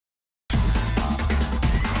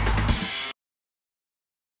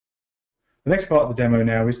The next part of the demo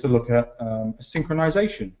now is to look at a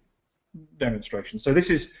synchronization demonstration. So this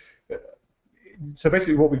is, so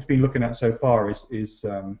basically what we've been looking at so far is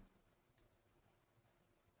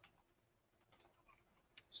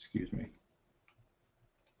excuse me.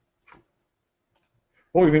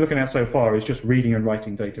 What we've been looking at so far is just reading and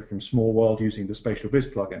writing data from Smallworld using the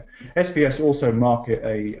SpatialBiz plugin. SPS also market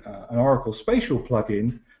an Oracle Spatial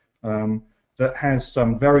plugin that has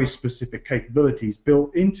some very specific capabilities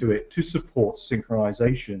built into it to support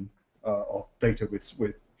synchronization of data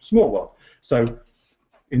with Smallworld. So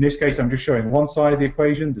in this case, I'm just showing one side of the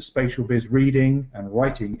equation, the SpatialBiz reading and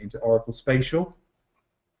writing into Oracle Spatial.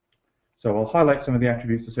 So I'll highlight some of the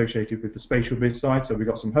attributes associated with the SpatialBiz side. So we've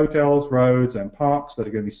got some hotels, roads, and parks that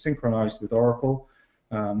are going to be synchronized with Oracle.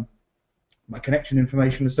 My connection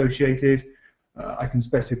information associated. I can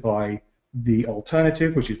specify the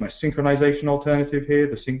alternative, which is my synchronization alternative here,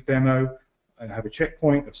 the sync demo. I have a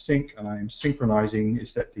checkpoint of sync, and I am synchronizing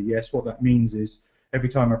is set to yes. What that means is every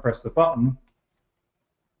time I press the button,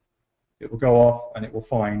 it will go off and it will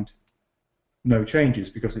find no changes,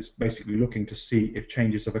 because it's basically looking to see if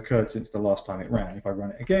changes have occurred since the last time it ran. If I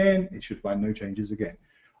run it again, it should find no changes again.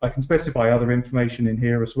 I can specify other information in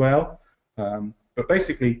here as well, but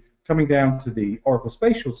basically coming down to the Oracle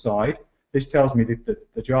Spatial side, this tells me that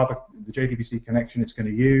the JDBC connection it's going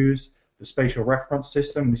to use, the spatial reference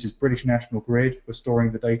system. This is British National Grid for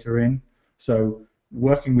storing the data in. So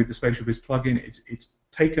working with the SpatialBiz plugin, it's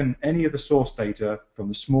taken any of the source data from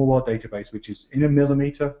the Smallworld database, which is in a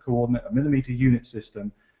millimeter coordinate, a millimeter unit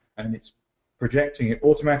system, and it's projecting it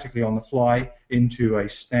automatically on the fly into a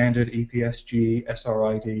standard EPSG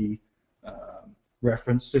SRID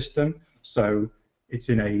reference system. So it's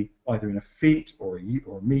in either in a feet or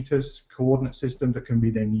meters coordinate system that can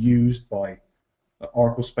be then used by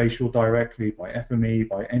Oracle Spatial directly, by FME,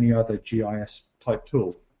 by any other GIS type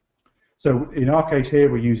tool. So in our case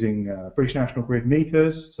here, we're using British National Grid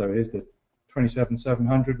meters. So here's the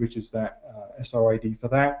 27700, which is that SRID for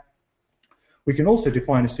that. We can also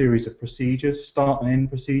define a series of procedures, start and end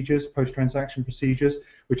procedures, post-transaction procedures,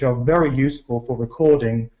 which are very useful for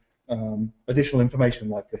recording additional information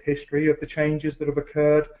like the history of the changes that have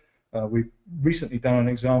occurred. We've recently done an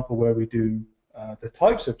example where we do the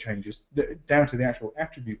types of changes down to the actual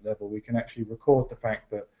attribute level. We can actually record the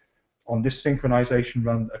fact that on this synchronization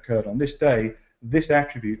run that occurred on this day, this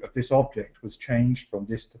attribute of this object was changed from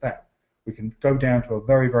this to that. We can go down to a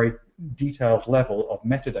very, very detailed level of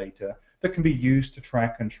metadata that can be used to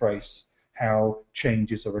track and trace how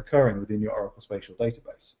changes are occurring within your Oracle Spatial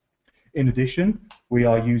database. In addition, we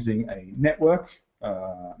are using a network,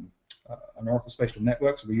 an Oracle Spatial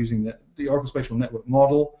network, so we're using the Oracle Spatial network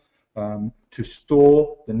model to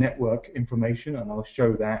store the network information, and I'll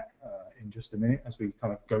show that in just a minute as we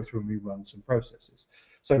kind of go through and we run some processes.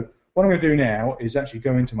 So what I'm going to do now is actually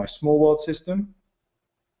go into my Smallworld system.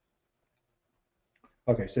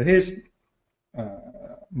 Okay, so here's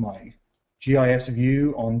my GIS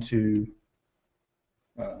view onto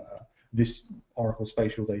this Oracle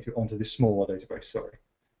Spatial data, onto this Smallworld database, sorry.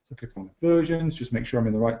 So click on versions, just make sure I'm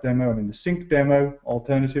in the right demo. I'm in the sync demo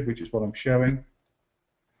alternative, which is what I'm showing.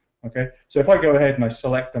 Okay, so if I go ahead and I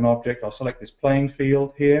select an object, I'll select this playing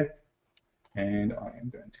field here, and I am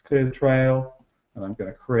going to clear the trail, and I'm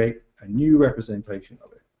going to create a new representation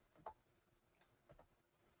of it.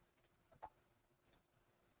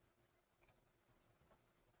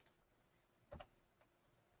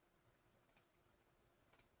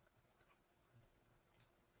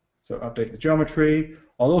 So update the geometry.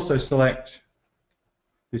 I'll also select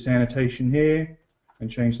this annotation here and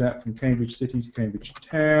change that from Cambridge City to Cambridge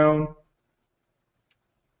Town.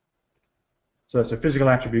 So it's a physical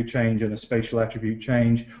attribute change and a spatial attribute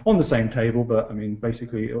change on the same table, but I mean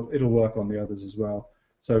basically it'll work on the others as well.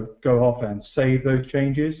 So go off and save those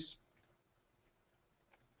changes.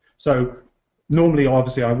 So normally,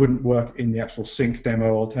 obviously, I wouldn't work in the actual sync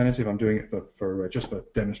demo alternative. I'm doing it for just for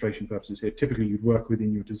demonstration purposes here. Typically, you'd work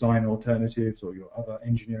within your design alternatives or your other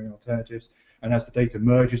engineering alternatives, and as the data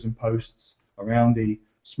merges and posts around the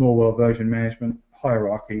Smallworld version management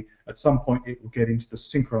hierarchy, at some point it will get into the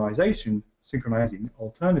synchronizing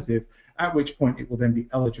alternative, at which point it will then be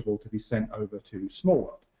eligible to be sent over to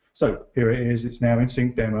Smallworld. So here it is, it's now in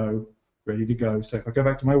sync demo, ready to go. So if I go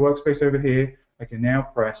back to my workspace over here, I can now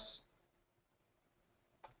press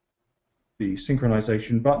the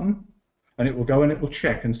synchronization button, and it will go and it will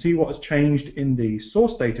check and see what has changed in the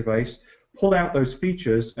source database, pull out those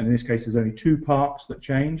features, and in this case there's only 2 parks that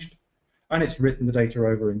changed, and it's written the data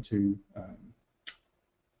over into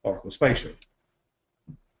Oracle Spatial.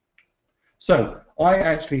 So I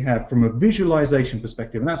actually have, from a visualization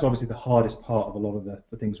perspective, and that's obviously the hardest part of a lot of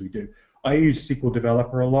the things we do, I use SQL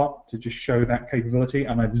Developer a lot to just show that capability,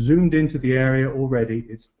 and I've zoomed into the area already.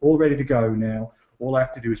 It's all ready to go now. All I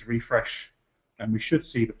have to do is refresh, and we should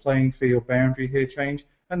see the playing field boundary here change,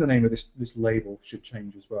 and the name of this label should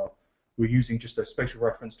change as well. We're using just a spatial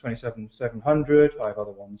reference 27700. I have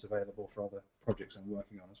other ones available for other projects I'm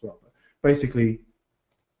working on as well. But basically,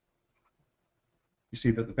 you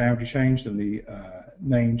see that the boundary changed and the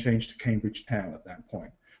name changed to Cambridge Town at that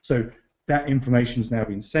point. So that information has now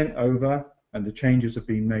been sent over, and the changes have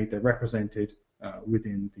been made. They're represented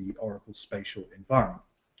within the Oracle Spatial environment.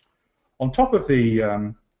 On top of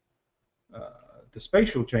the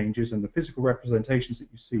spatial changes and the physical representations that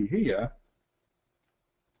you see here,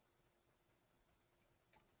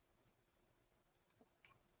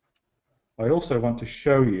 I also want to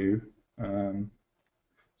show you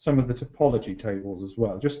some of the topology tables as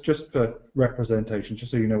well, just for representation,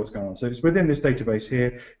 just so you know what's going on. So it's within this database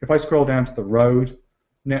here. If I scroll down to the road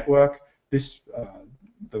network, this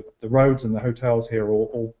the roads and the hotels here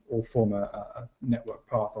all form a network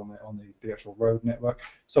path on the actual road network.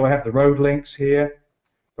 So I have the road links here.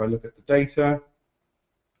 If I look at the data,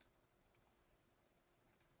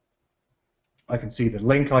 I can see the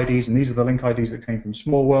link IDs, and these are the link IDs that came from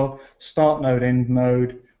Smallworld, start node, end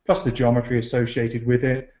node, plus the geometry associated with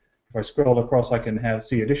it. If I scroll across, I can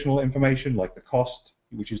see additional information like the cost,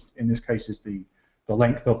 which is in this case is the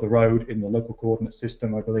length of the road in the local coordinate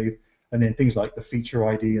system, I believe, and then things like the feature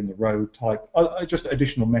ID and the road type, just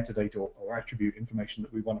additional metadata or attribute information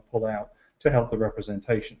that we want to pull out to help the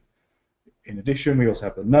representation. In addition, we also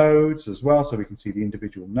have the nodes as well, so we can see the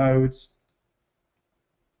individual nodes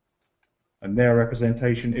and their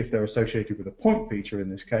representation if they're associated with a point feature in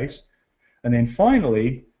this case. And then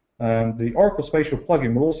finally, the Oracle Spatial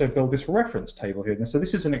plugin will also build this reference table here. And so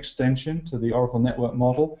this is an extension to the Oracle Network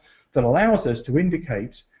Model that allows us to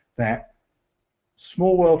indicate that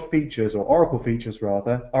Smallworld features, or Oracle features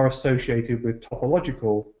rather, are associated with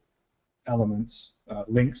topological elements,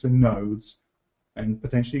 links and nodes, and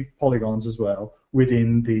potentially polygons as well,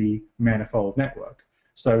 within the manifold network.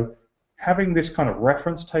 So having this kind of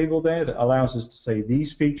reference table there that allows us to say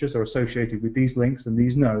these features are associated with these links and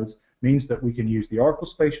these nodes means that we can use the Oracle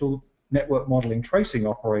Spatial network modeling tracing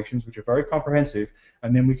operations, which are very comprehensive,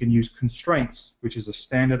 and then we can use constraints, which is a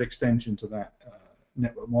standard extension to that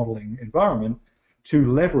network modeling environment,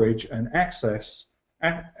 to leverage and access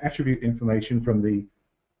attribute information from the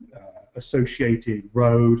associated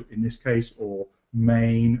road, in this case, or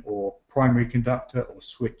main, or primary conductor, or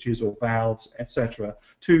switches, or valves, etc.,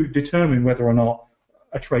 to determine whether or not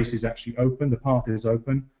a trace is actually open, the path is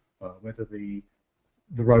open, whether the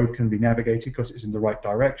road can be navigated because it's in the right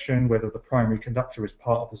direction, whether the primary conductor is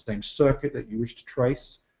part of the same circuit that you wish to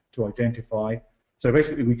trace, to identify. So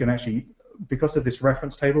basically we can actually, because of this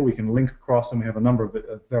reference table, we can link across, and we have a number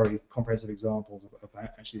of very comprehensive examples of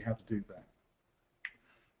actually how to do that.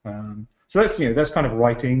 So that's, that's kind of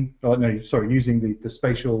writing, using the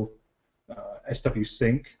spatial SW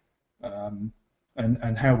sync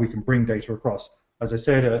and how we can bring data across. As I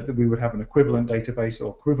said, that we would have an equivalent database,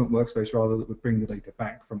 or equivalent workspace rather, that would bring the data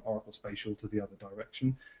back from Oracle Spatial to the other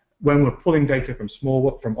direction. When we're pulling data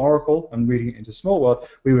from Oracle and reading it into Smallworld,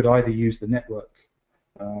 we would either use the network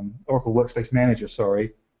Oracle Workspace Manager,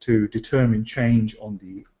 to determine change on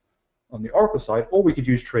the Oracle side, or we could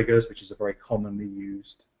use triggers, which is a very commonly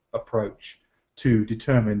used approach to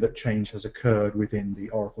determine that change has occurred within the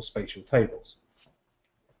Oracle Spatial tables.